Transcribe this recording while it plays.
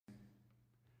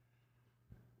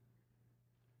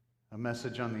A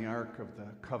message on the Ark of the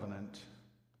Covenant.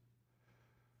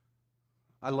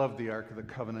 I love the Ark of the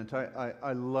Covenant.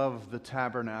 I love the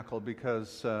tabernacle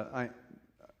because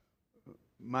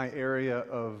my area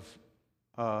of,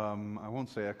 I won't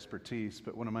say expertise,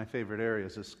 but one of my favorite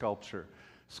areas is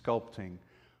sculpting.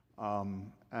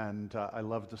 And I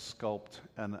love to sculpt,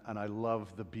 and I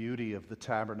love the beauty of the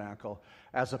tabernacle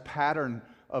as a pattern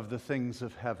of the things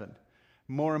of heaven.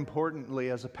 More importantly,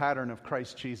 as a pattern of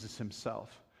Christ Jesus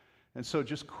himself. And so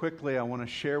just quickly, I want to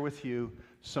share with you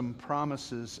some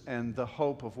promises and the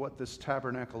hope of what this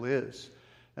tabernacle is,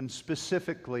 and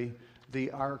specifically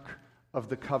the Ark of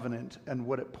the Covenant and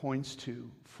what it points to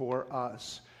for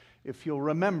us. If you'll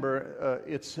remember,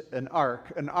 it's an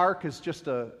ark. An ark is just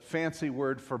a fancy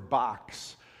word for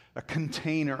box, a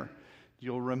container.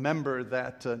 You'll remember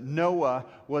that Noah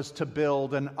was to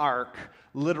build an ark,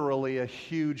 literally a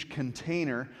huge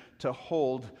container to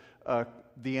hold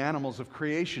the animals of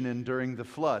creation in during the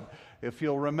flood. If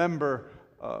you'll remember,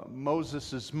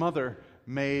 Moses' mother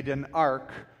made an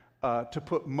ark to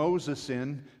put Moses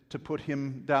in, to put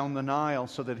him down the Nile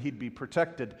so that he'd be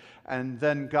protected. And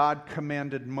then God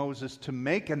commanded Moses to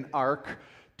make an ark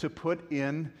to put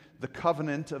in the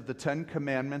covenant of the Ten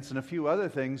Commandments and a few other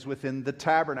things within the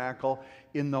tabernacle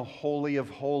in the Holy of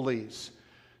Holies.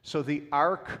 So the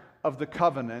Ark of the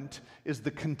Covenant is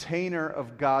the container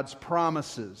of God's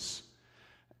promises.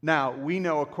 Now, we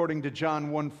know, according to John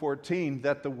 1:14,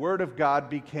 that the Word of God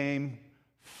became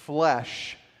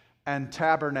flesh and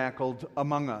tabernacled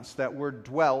among us. That word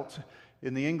dwelt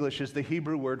in the English is the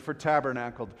Hebrew word for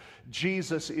tabernacled.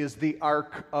 Jesus is the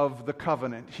Ark of the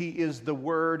Covenant. He is the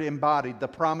Word embodied, the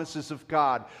promises of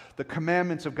God, the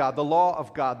commandments of God, the law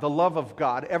of God, the love of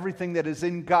God. Everything that is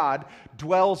in God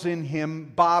dwells in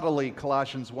Him bodily,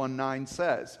 Colossians 1:9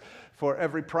 says. For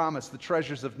every promise, the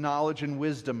treasures of knowledge and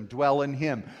wisdom dwell in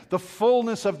Him. The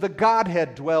fullness of the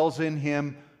Godhead dwells in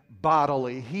Him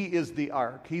bodily. He is the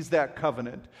Ark. He's that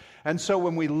covenant. And so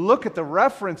when we look at the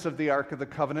reference of the Ark of the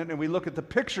Covenant and we look at the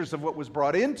pictures of what was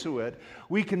brought into it,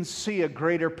 we can see a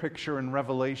greater picture and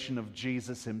revelation of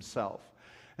Jesus Himself.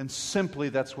 And simply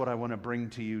that's what I want to bring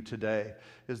to you today,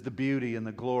 is the beauty and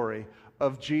the glory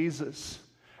of Jesus.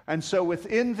 And so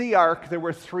within the Ark there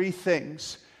were three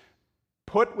things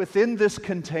put within this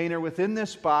container, within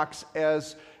this box,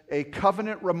 as a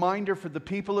covenant reminder for the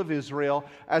people of Israel,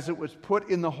 as it was put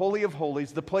in the Holy of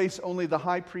Holies, the place only the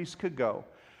high priest could go.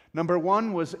 Number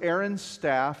one was Aaron's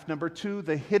staff. Number two,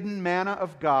 the hidden manna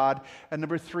of God. And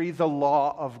number three, the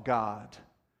law of God.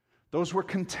 Those were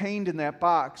contained in that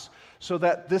box so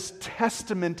that this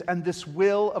testament and this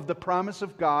will of the promise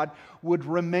of God would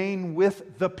remain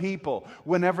with the people.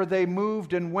 Whenever they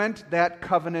moved and went, that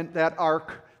covenant, that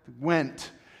ark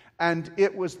went. And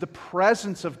it was the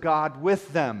presence of God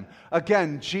with them.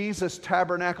 Again, Jesus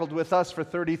tabernacled with us for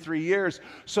 33 years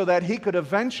so that He could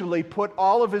eventually put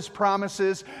all of His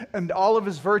promises and all of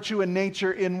His virtue and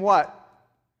nature in what?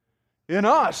 In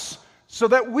us. So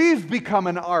that we've become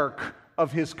an ark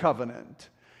of His covenant.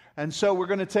 And so we're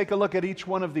going to take a look at each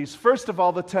one of these. First of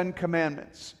all, the Ten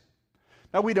Commandments.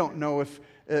 Now we don't know if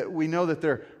we know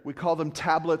that we call them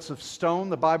tablets of stone.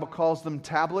 The Bible calls them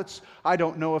tablets. I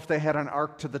don't know if they had an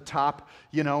ark to the top,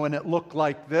 and it looked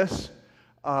like this.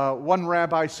 One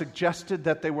rabbi suggested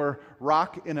that they were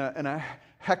rock in a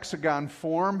hexagon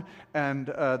form, and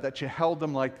that you held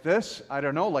them like this. I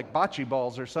don't know, like bocce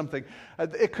balls or something.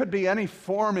 It could be any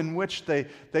form in which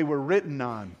they were written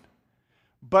on.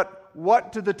 But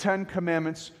what do the Ten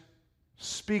Commandments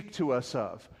speak to us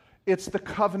of? It's the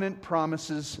covenant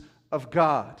promises of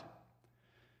God.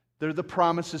 They're the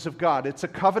promises of God. It's a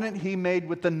covenant He made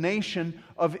with the nation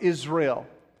of Israel.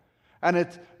 And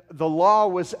the law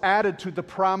was added to the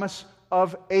promise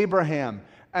of Abraham.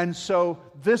 And so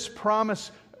this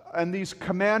promise and these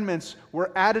commandments were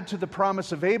added to the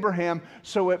promise of Abraham,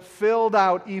 so it filled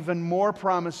out even more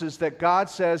promises that God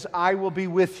says, I will be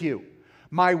with you.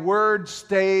 My word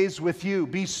stays with you.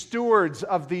 Be stewards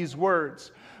of these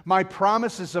words. My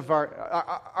promises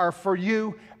are for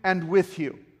you and with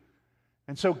you.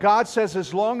 And so God says,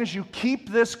 as long as you keep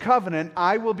this covenant,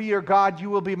 I will be your God,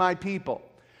 you will be my people.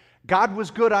 God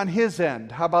was good on His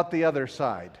end. How about the other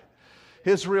side?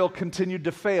 Israel continued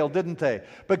to fail, didn't they?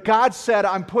 But God said,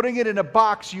 I'm putting it in a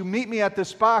box. You meet me at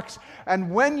this box, and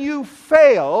when you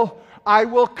fail, I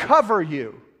will cover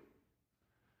you.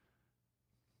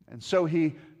 And so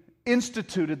He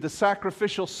instituted the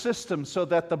sacrificial system so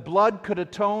that the blood could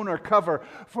atone or cover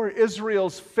for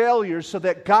Israel's failures so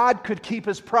that God could keep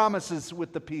His promises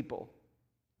with the people.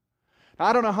 Now,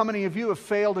 I don't know how many of you have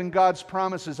failed in God's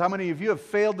promises. How many of you have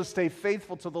failed to stay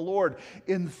faithful to the Lord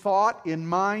in thought, in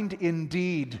mind, in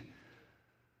deed?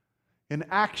 in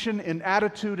action, in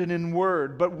attitude, and in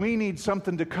word, but we need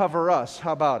something to cover us.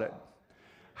 How about it?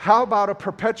 How about a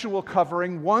perpetual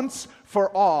covering once for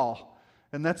all?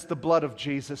 And that's the blood of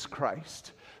Jesus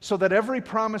Christ. So that every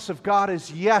promise of God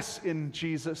is yes in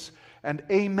Jesus and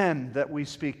amen that we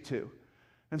speak to.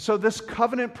 And so this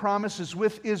covenant promise is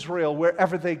with Israel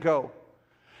wherever they go.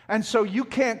 And so you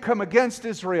can't come against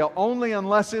Israel only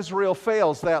unless Israel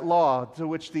fails that law to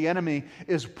which the enemy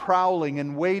is prowling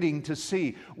and waiting to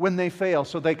see when they fail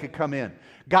so they could come in.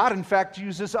 God, in fact,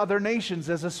 uses other nations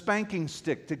as a spanking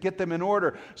stick to get them in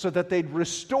order so that they'd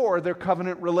restore their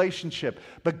covenant relationship.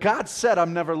 But God said,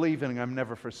 I'm never leaving, I'm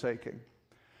never forsaking.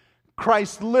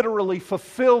 Christ literally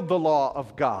fulfilled the law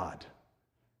of God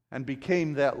and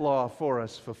became that law for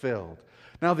us fulfilled.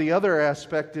 Now, the other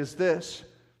aspect is this: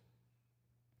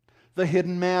 the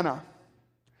hidden manna.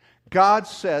 God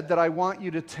said that I want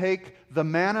you to take the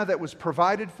manna that was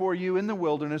provided for you in the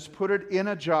wilderness, put it in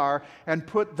a jar, and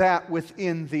put that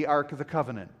within the Ark of the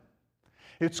Covenant.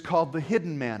 It's called the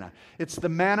hidden manna. It's the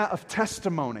manna of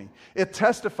testimony. It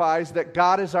testifies that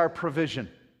God is our provision.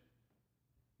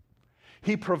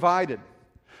 He provided.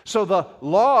 So the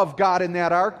law of God in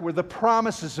that ark were the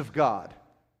promises of God.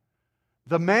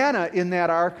 The manna in that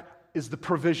ark is the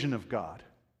provision of God.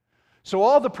 So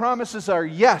all the promises are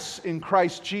yes in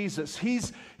Christ Jesus.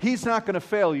 He's not going to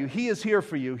fail you. He is here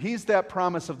for you. He's that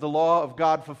promise of the law of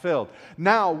God fulfilled.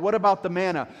 Now, what about the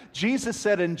manna? Jesus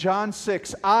said in John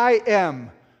 6, I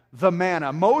am the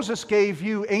manna. Moses gave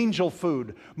you angel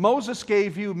food. Moses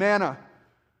gave you manna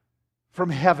from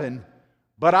heaven.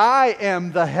 But I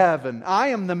am the heaven. I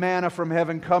am the manna from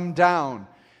heaven come down.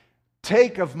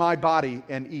 Take of my body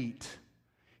and eat.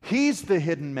 He's the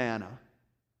hidden manna.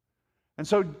 And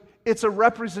so it's a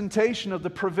representation of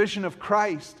the provision of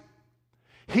Christ.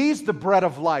 He's the bread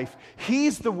of life.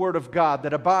 He's the Word of God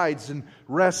that abides and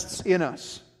rests in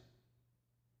us.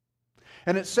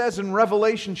 And it says in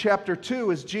Revelation chapter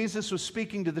 2, as Jesus was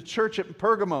speaking to the church at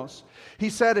Pergamos,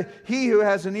 He said, he who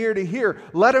has an ear to hear,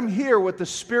 let him hear what the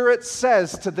Spirit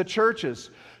says to the churches.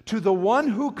 To the one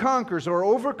who conquers or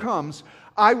overcomes,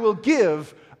 I will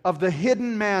give of the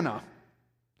hidden manna.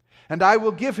 And I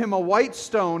will give him a white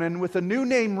stone, and with a new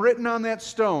name written on that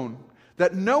stone,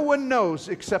 that no one knows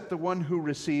except the one who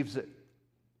receives it.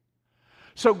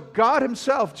 So God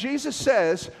Himself, Jesus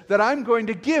says that I'm going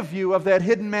to give you of that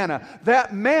hidden manna.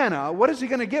 That manna, what is He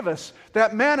going to give us?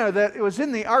 That manna that was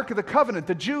in the Ark of the Covenant.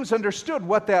 The Jews understood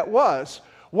what that was.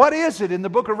 What is it in the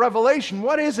book of Revelation?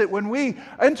 What is it when we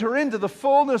enter into the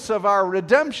fullness of our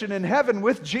redemption in heaven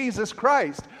with Jesus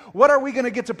Christ? What are we going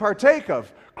to get to partake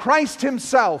of? Christ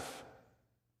Himself.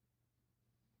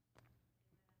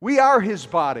 We are His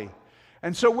body.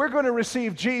 And so we're going to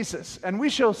receive Jesus, and we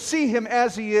shall see Him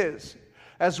as He is,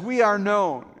 as we are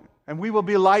known, and we will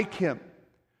be like Him.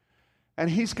 And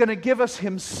He's going to give us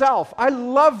Himself. I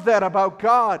love that about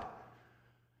God.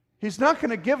 He's not going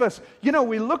to give us,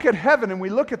 we look at heaven and we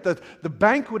look at the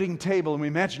banqueting table and we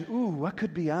imagine, ooh, what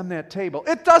could be on that table?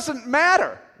 It doesn't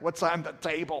matter what's on the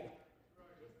table.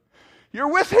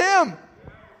 You're with Him.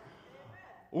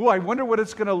 Ooh, I wonder what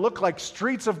it's going to look like,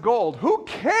 streets of gold. Who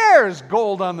cares,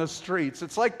 gold on the streets?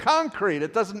 It's like concrete.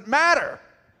 It doesn't matter.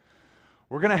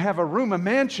 We're going to have a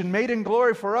mansion made in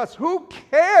glory for us. Who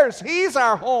cares? He's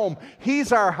our home.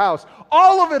 He's our house.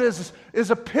 All of it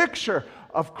is a picture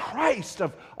of Christ,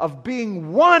 of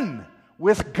being one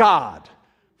with God.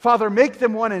 Father, make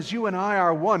them one as you and I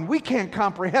are one. We can't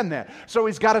comprehend that. So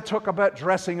He's got to talk about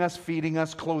dressing us, feeding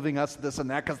us, clothing us, this and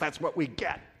that, because that's what we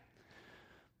get.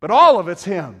 But all of it's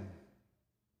Him.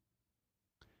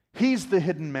 He's the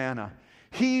hidden manna.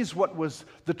 He's what was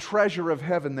the treasure of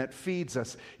heaven that feeds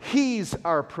us. He's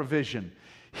our provision.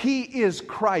 He is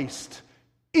Christ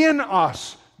in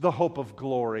us, the hope of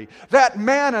glory. That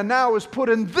manna now is put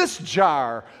in this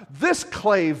jar, this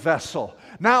clay vessel.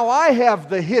 Now I have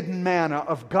the hidden manna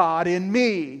of God in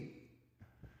me.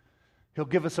 He'll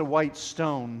give us a white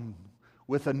stone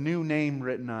with a new name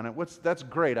written on it. That's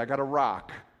great. I got a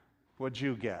rock. What'd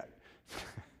you get?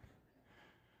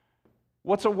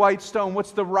 What's a white stone?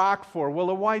 What's the rock for? Well,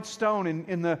 a white stone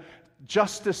in the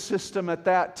justice system at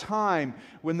that time,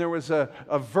 when there was a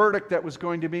verdict that was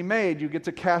going to be made, you get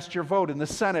to cast your vote in the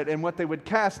Senate, and what they would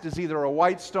cast is either a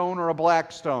white stone or a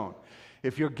black stone.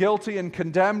 If you're guilty and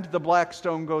condemned, the black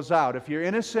stone goes out. If you're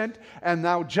innocent and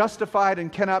now justified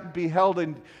and cannot be held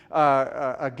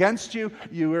against you,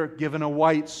 you are given a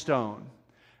white stone.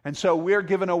 And so we're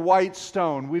given a white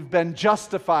stone. We've been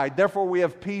justified. Therefore, we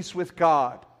have peace with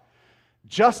God.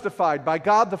 justified by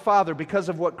God the Father because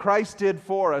of what Christ did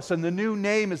for us. And the new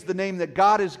name is the name that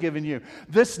God has given you.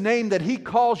 This name that He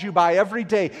calls you by every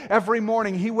day, every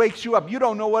morning He wakes you up. You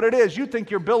don't know what it is. You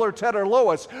think you're Bill or Ted or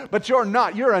Lois, but you're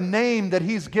not. You're a name that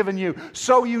He's given you,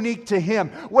 so unique to Him.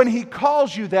 When He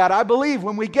calls you that, I believe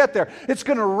when we get there, it's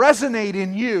going to resonate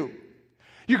in you.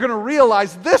 You're going to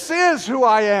realize, this is who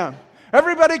I am.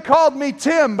 Everybody called me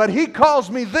Tim, but He calls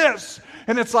me this.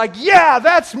 And it's like, yeah,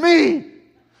 that's me.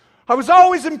 I was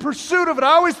always in pursuit of it.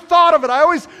 I always thought of it. I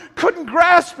always couldn't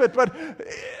grasp it, but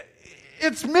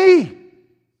it's me.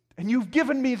 And you've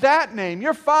given me that name.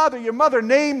 Your father, your mother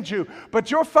named you,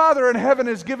 but your Father in heaven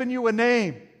has given you a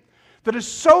name that is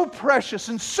so precious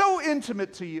and so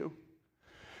intimate to you.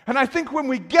 And I think when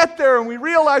we get there and we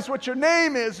realize what your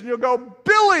name is, and you'll go,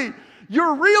 Billy,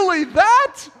 you're really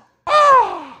that?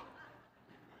 Oh!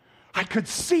 I could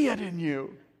see it in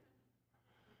you.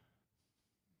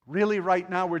 Really, right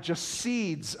now, we're just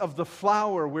seeds of the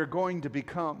flower we're going to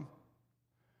become.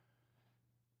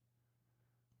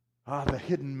 The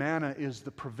hidden manna is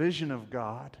the provision of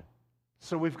God.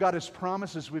 So we've got His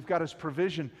promises, we've got His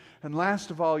provision. And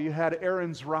last of all, you had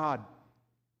Aaron's rod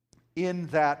in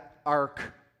that ark.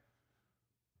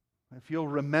 If you'll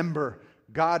remember,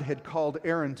 God had called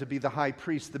Aaron to be the high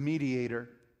priest, the mediator,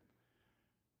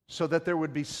 so that there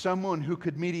would be someone who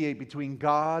could mediate between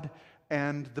God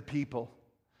and the people.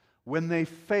 When they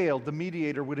failed, the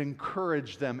mediator would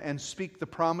encourage them and speak the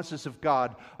promises of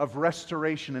God of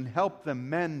restoration and help them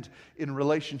mend in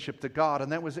relationship to God.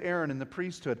 And that was Aaron in the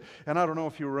priesthood. And I don't know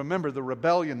if you remember the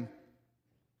rebellion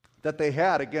that they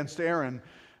had against Aaron.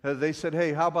 They said,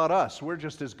 hey, how about us? We're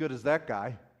just as good as that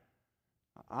guy.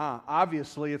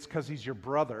 Obviously, it's because he's your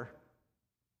brother.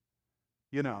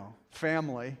 You know,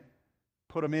 family.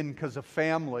 Put him in because of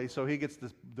family, so he gets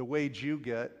the wage you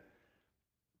get.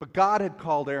 But God had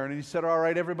called Aaron, and He said, all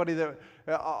right, everybody,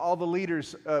 all the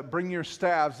leaders, bring your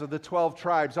staves of the 12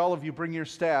 tribes. All of you bring your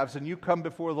staves, and you come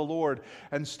before the Lord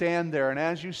and stand there. And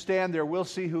as you stand there, we'll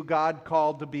see who God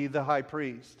called to be the high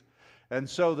priest. And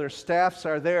so their staffs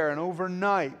are there, and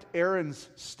overnight, Aaron's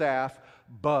staff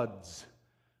buds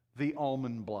the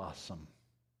almond blossom.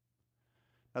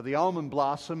 Now, the almond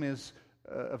blossom is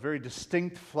a very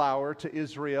distinct flower to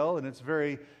Israel, and it's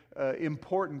very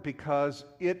important because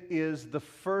it is the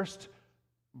first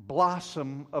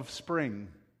blossom of spring.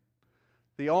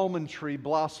 The almond tree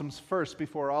blossoms first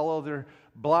before all other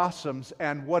blossoms,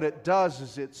 and what it does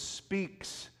is it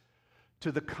speaks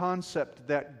to the concept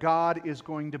that God is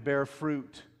going to bear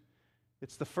fruit.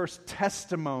 It's the first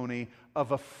testimony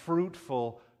of a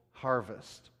fruitful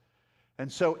harvest. And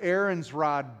so Aaron's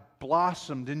rod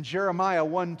blossomed. In Jeremiah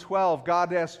 1:12,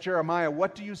 God asked Jeremiah,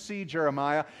 what do you see,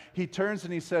 Jeremiah? He turns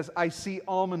and he says, I see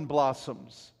almond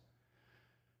blossoms.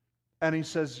 And he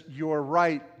says, you're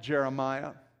right,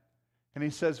 Jeremiah. And he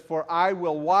says, for I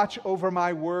will watch over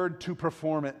my word to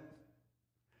perform it.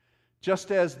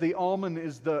 Just as the almond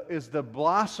is the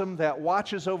blossom that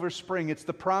watches over spring, it's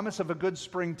the promise of a good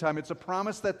springtime. It's a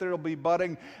promise that there will be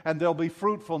budding and there will be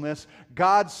fruitfulness.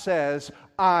 God says,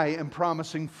 I am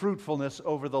promising fruitfulness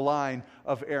over the line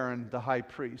of Aaron, the high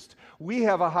priest. We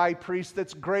have a high priest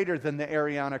that's greater than the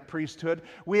Aaronic priesthood.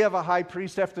 We have a high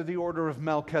priest after the order of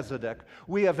Melchizedek.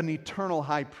 We have an eternal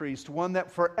high priest, one that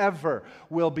forever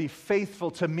will be faithful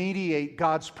to mediate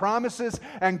God's promises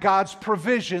and God's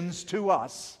provisions to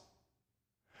us.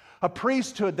 A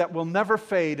priesthood that will never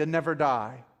fade and never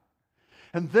die.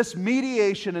 And this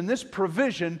mediation and this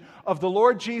provision of the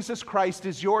Lord Jesus Christ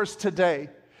is yours today.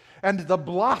 And the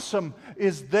blossom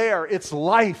is there. It's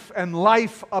life and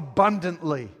life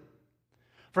abundantly.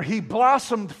 For He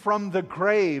blossomed from the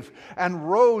grave and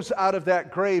rose out of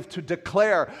that grave to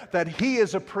declare that He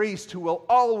is a priest who will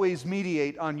always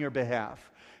mediate on your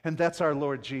behalf. And that's our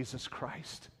Lord Jesus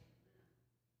Christ.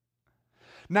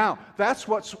 Now, that's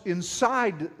what's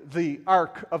inside the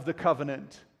Ark of the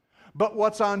Covenant. But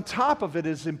what's on top of it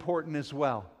is important as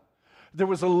well. There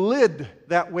was a lid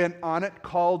that went on it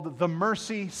called the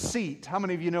Mercy seat. How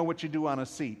many of you know what you do on a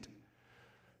seat?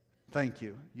 Thank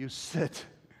you. You sit.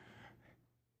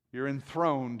 You're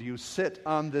enthroned. You sit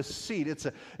on this seat.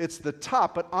 It's the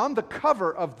top, but on the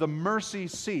cover of the mercy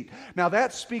seat. Now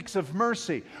that speaks of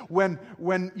mercy.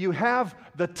 When you have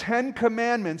the 10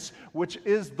 commandments, which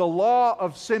is the law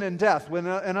of sin and death, in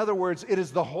other words, it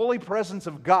is the holy presence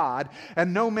of God,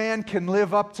 and no man can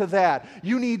live up to that.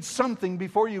 You need something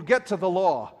before you get to the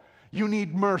law. You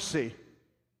need mercy,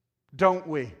 don't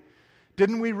we?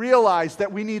 Didn't we realize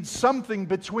that we need something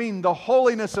between the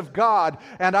holiness of God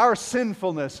and our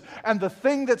sinfulness? And the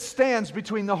thing that stands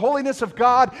between the holiness of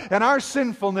God and our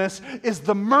sinfulness is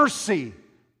the mercy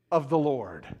of the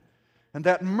Lord. And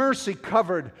that mercy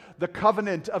covered the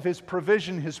covenant of His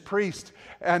provision, His priest,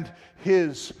 and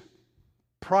His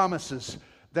promises.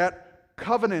 That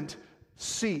covenant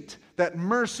seat, that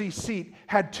mercy seat,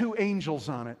 had 2 angels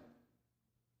on it.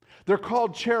 They're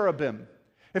called cherubim.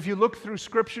 If you look through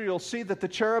Scripture, you'll see that the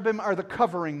cherubim are the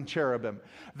covering cherubim.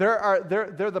 They're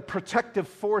the protective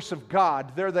force of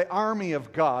God. They're the army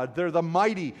of God. They're the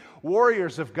mighty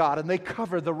warriors of God, and they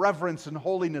cover the reverence and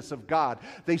holiness of God.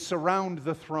 They surround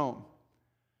the throne.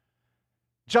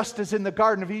 Just as in the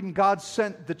Garden of Eden, God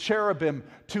sent the cherubim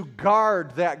to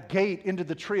guard that gate into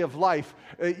the tree of life,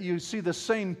 you see the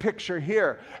same picture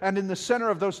here. And in the center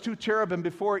of those 2 cherubim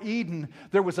before Eden,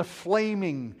 there was a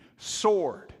flaming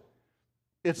sword.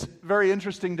 It's very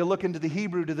interesting to look into the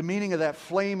Hebrew to the meaning of that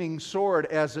flaming sword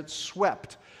as it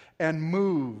swept and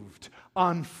moved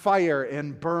on fire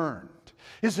and burned.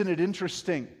 Isn't it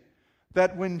interesting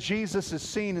that when Jesus is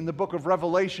seen in the book of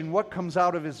Revelation, what comes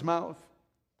out of His mouth?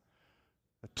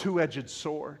 A 2-edged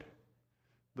sword,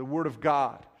 the Word of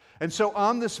God. And so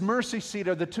on this mercy seat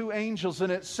are the 2 angels,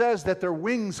 and it says that their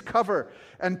wings cover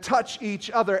and touch each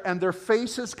other, and their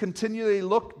faces continually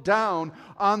look down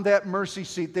on that mercy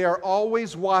seat. They are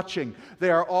always watching. They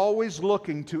are always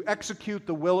looking to execute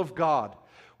the will of God.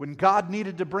 When God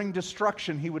needed to bring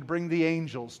destruction, He would bring the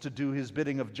angels to do His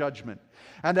bidding of judgment.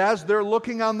 And as they're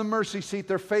looking on the mercy seat,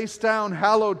 they're face down,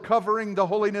 hallowed, covering the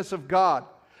holiness of God.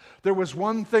 There was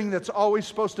one thing that's always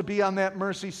supposed to be on that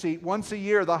mercy seat. Once a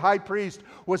year, the high priest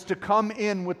was to come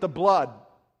in with the blood.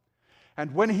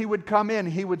 And when he would come in,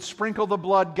 he would sprinkle the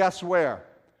blood, guess where?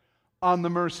 On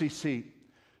the mercy seat.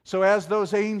 So as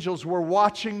those angels were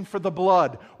watching for the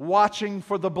blood, watching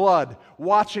for the blood,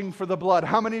 watching for the blood.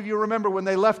 How many of you remember when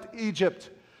they left Egypt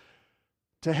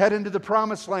to head into the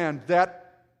promised land,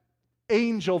 that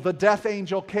angel, the death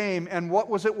angel, came, and what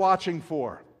was it watching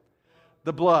for?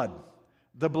 The blood.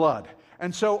 The blood.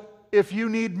 And so if you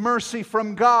need mercy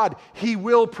from God, He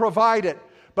will provide it.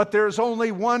 But there's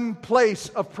only one place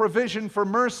of provision for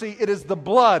mercy. It is the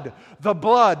blood, the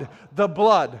blood, the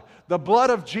blood. The blood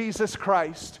of Jesus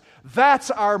Christ.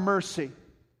 That's our mercy.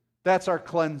 That's our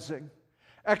cleansing.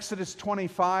 Exodus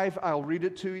 25, I'll read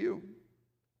it to you.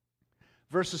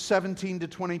 Verses 17 to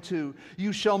 22.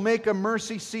 You shall make a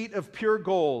mercy seat of pure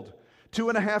gold.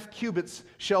 2.5 cubits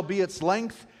shall be its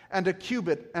length, and 1.5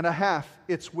 cubits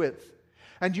its width.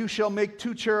 And you shall make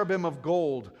 2 cherubim of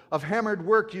gold. Of hammered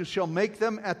work you shall make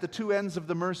them at the 2 ends of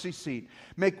the mercy seat.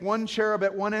 Make 1 cherub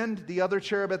at one end, the other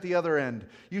cherub at the other end.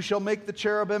 You shall make the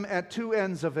cherubim at 2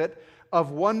 ends of it,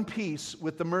 of one piece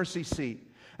with the mercy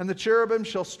seat. And the cherubim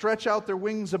shall stretch out their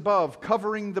wings above,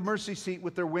 covering the mercy seat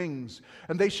with their wings.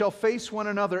 And they shall face one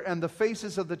another, and the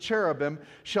faces of the cherubim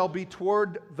shall be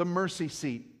toward the mercy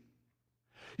seat.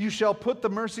 You shall put the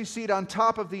mercy seat on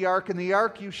top of the ark, and the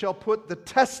ark you shall put the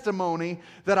testimony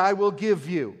that I will give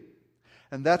you.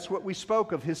 And that's what we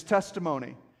spoke of, His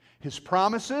testimony. His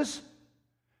promises,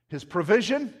 His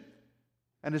provision,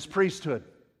 and His priesthood.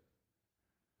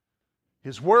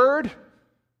 His word,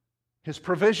 His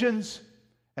provisions,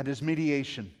 and His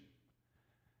mediation.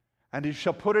 And you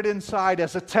shall put it inside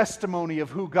as a testimony of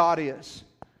who God is.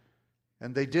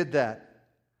 And they did that.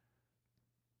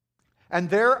 And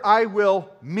there I will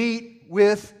meet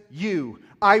with you.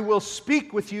 I will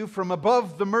speak with you from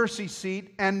above the mercy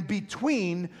seat and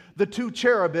between the 2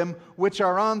 cherubim which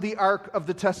are on the ark of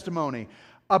the testimony,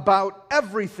 about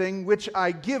everything which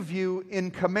I give you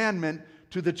in commandment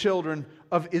to the children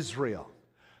of Israel.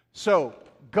 So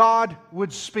God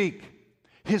would speak.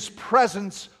 His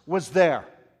presence was there.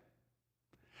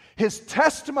 His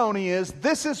testimony is,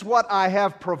 this is what I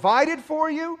have provided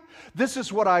for you, this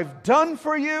is what I've done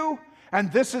for you,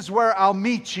 and this is where I'll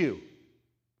meet you.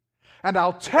 And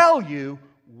I'll tell you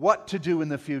what to do in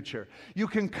the future. You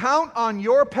can count on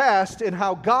your past and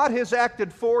how God has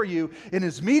acted for you in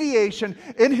His mediation,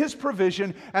 in His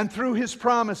provision, and through His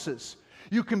promises.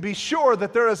 You can be sure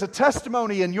that there is a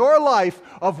testimony in your life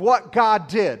of what God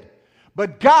did.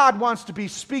 But God wants to be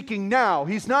speaking now.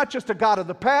 He's not just a God of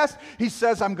the past. He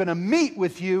says, I'm going to meet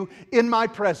with you in my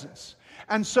presence.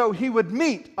 And so He would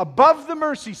meet above the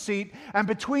mercy seat and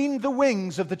between the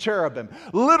wings of the cherubim.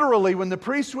 Literally, when the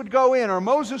priest would go in or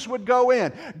Moses would go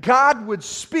in, God would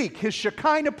speak. His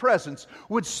Shekinah presence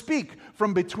would speak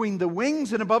from between the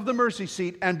wings and above the mercy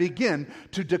seat and begin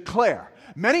to declare.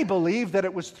 Many believe that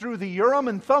it was through the Urim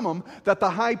and Thummim that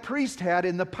the high priest had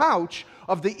in the pouch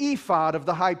of the ephod of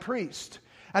the high priest.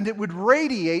 And it would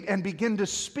radiate and begin to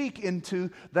speak into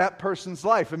that person's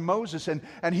life. And Moses,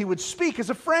 and he would speak as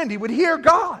a friend. He would hear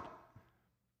God.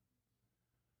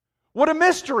 What a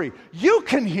mystery. You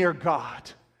can hear God.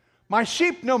 My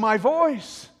sheep know my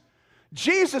voice.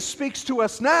 Jesus speaks to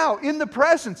us now in the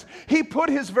presence. He put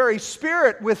His very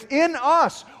Spirit within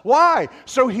us. Why?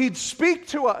 So He'd speak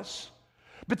to us.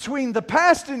 Between the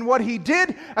past and what He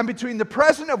did, and between the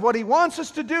present of what He wants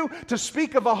us to do, to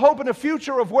speak of a hope and a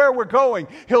future of where we're going.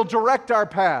 He'll direct our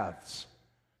paths.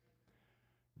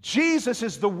 Jesus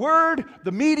is the Word,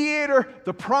 the mediator,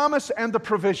 the promise, and the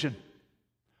provision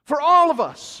for all of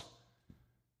us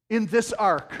in this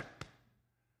ark.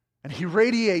 And He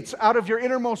radiates out of your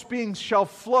innermost beings shall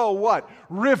flow what?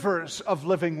 Rivers of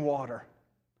living water.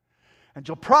 And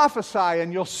you'll prophesy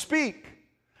and you'll speak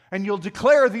and you'll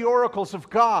declare the oracles of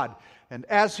God. And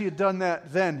as He had done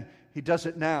that then, He does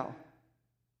it now.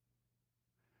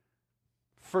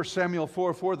 1 Samuel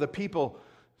 4:4, the people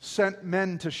sent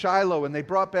men to Shiloh, and they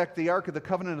brought back the ark of the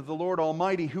covenant of the Lord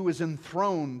Almighty, who is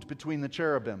enthroned between the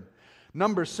cherubim.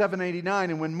 Numbers 7:89,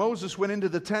 and when Moses went into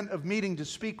the tent of meeting to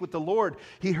speak with the Lord,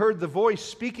 he heard the voice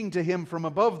speaking to him from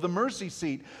above the mercy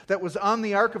seat that was on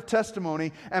the ark of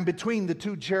testimony and between the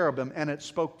two cherubim, and it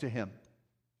spoke to him.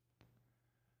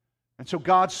 And so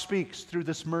God speaks through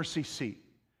this mercy seat.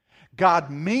 God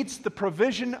meets the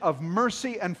provision of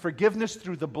mercy and forgiveness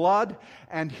through the blood,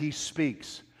 and He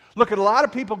speaks. Look, at a lot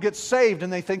of people get saved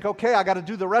and they think, okay, I got to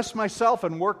do the rest myself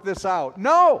and work this out.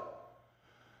 No!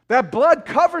 That blood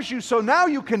covers you, so now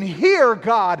you can hear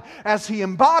God as He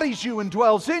embodies you and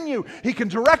dwells in you. He can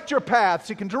direct your paths.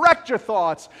 He can direct your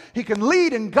thoughts. He can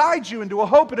lead and guide you into a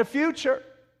hope and a future.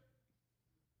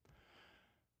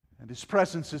 And His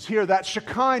presence is here. That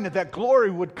Shekinah, that glory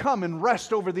would come and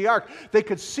rest over the ark. They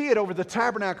could see it over the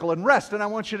tabernacle and rest. And I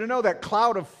want you to know that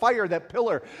cloud of fire, that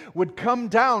pillar, would come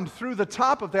down through the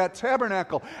top of that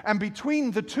tabernacle. And between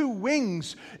the two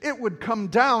wings, it would come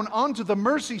down onto the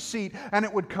mercy seat, and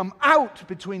it would come out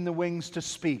between the wings to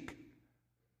speak.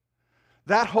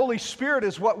 That Holy Spirit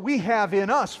is what we have in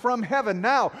us from heaven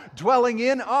now, dwelling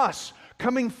in us,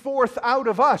 coming forth out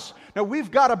of us. Now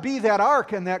we've got to be that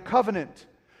ark and that covenant.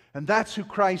 And that's who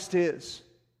Christ is.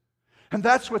 And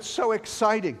that's what's so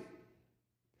exciting.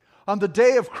 On the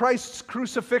day of Christ's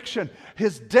crucifixion,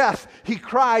 His death, He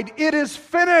cried, "It is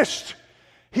finished."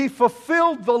 He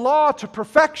fulfilled the law to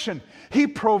perfection. He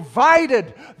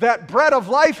provided that bread of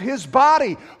life, His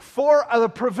body, for the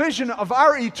provision of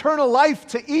our eternal life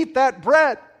to eat that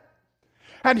bread.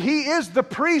 And He is the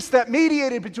priest that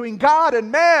mediated between God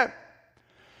and man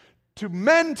to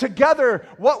mend together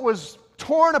what was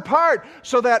torn apart,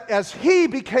 so that as He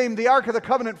became the Ark of the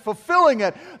Covenant, fulfilling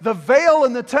it, the veil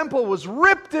in the temple was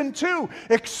ripped in two,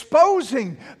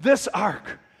 exposing this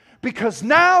ark. Because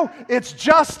now it's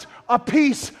just a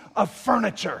piece of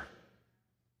furniture.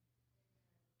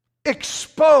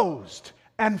 Exposed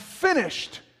and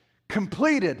finished,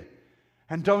 completed.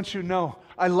 And don't you know,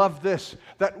 I love this,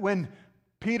 that when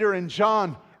Peter and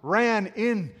John ran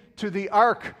into the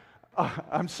ark,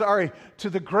 to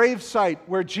the gravesite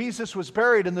where Jesus was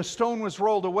buried and the stone was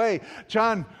rolled away.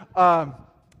 John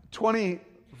 20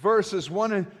 verse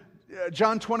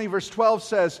 12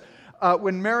 says,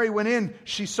 when Mary went in,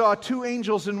 she saw two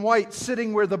angels in white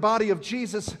sitting where the body of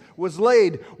Jesus was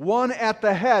laid, one at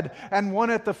the head and one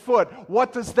at the foot.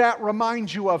 What does that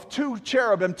remind you of? Two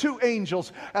cherubim, two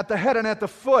angels at the head and at the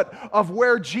foot of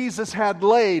where Jesus had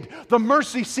laid. The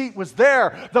mercy seat was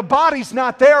there. The body's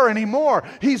not there anymore.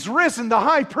 He's risen. The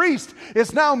high priest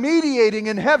is now mediating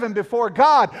in heaven before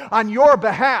God on your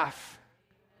behalf.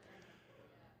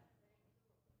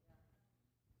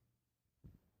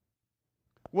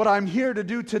 What I'm here to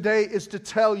do today is to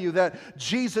tell you that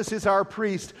Jesus is our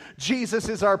priest, Jesus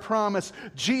is our promise,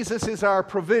 Jesus is our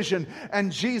provision,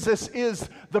 and Jesus is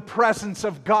the presence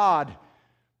of God.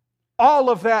 All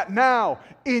of that now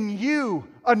in you,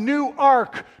 a new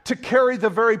ark to carry the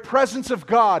very presence of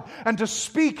God and to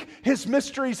speak His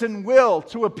mysteries and will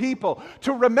to a people,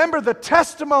 to remember the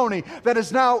testimony that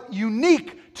is now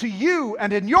unique to you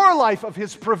and in your life of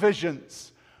His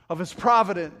provisions, of His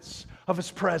providence, of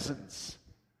His presence.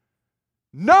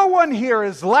 No one here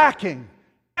is lacking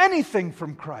anything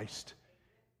from Christ,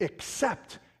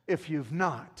 except if you've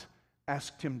not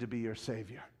asked Him to be your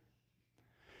Savior.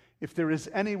 If there is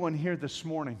anyone here this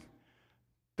morning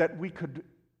that we could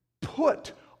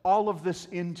put all of this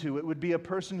into, it would be a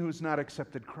person who has not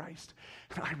accepted Christ.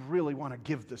 And I really want to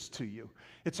give this to you.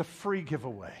 It's a free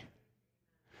giveaway.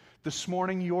 This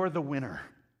morning, you're the winner.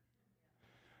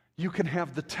 You can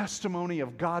have the testimony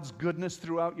of God's goodness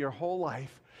throughout your whole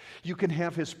life. You can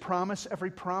have His promise,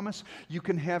 every promise. You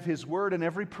can have His word and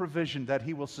every provision that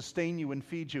He will sustain you and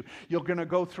feed you. You're going to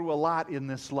go through a lot in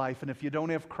this life, and if you don't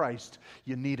have Christ,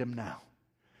 you need Him now.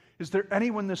 Is there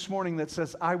anyone this morning that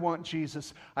says, I want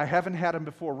Jesus? I haven't had Him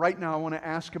before. Right now, I want to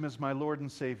ask Him as my Lord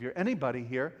and Savior. Anybody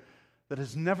here? that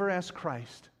has never asked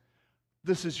Christ,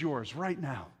 this is yours right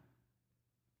now.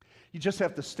 You just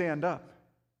have to stand up.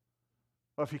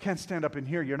 Well, if you can't stand up in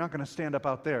here, you're not going to stand up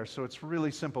out there. So it's really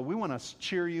simple. We want to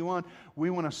cheer you on. We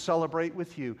want to celebrate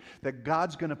with you that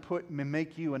God's going to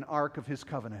make you an ark of His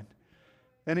covenant.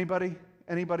 Anybody?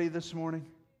 Anybody this morning?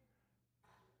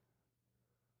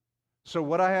 So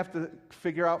what I have to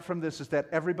figure out from this is that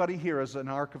everybody here is an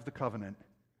ark of the covenant.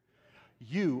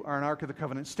 You are an ark of the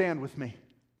covenant. Stand with me.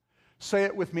 Say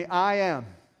it with me. I am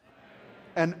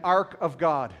an ark of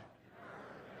God.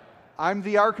 I'm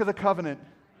the ark of the covenant.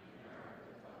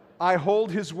 I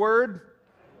hold His word.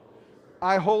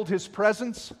 I hold His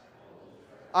presence.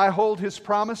 I hold His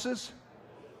promises.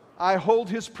 I hold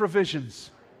His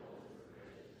provisions.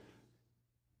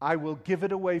 I will give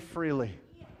it away freely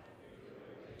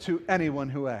to anyone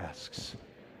who asks.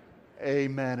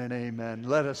 Amen and amen.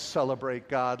 Let us celebrate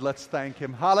God. Let's thank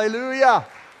Him. Hallelujah.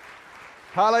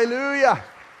 Hallelujah.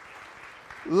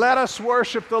 Let us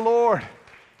worship the Lord.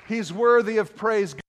 He's worthy of praise.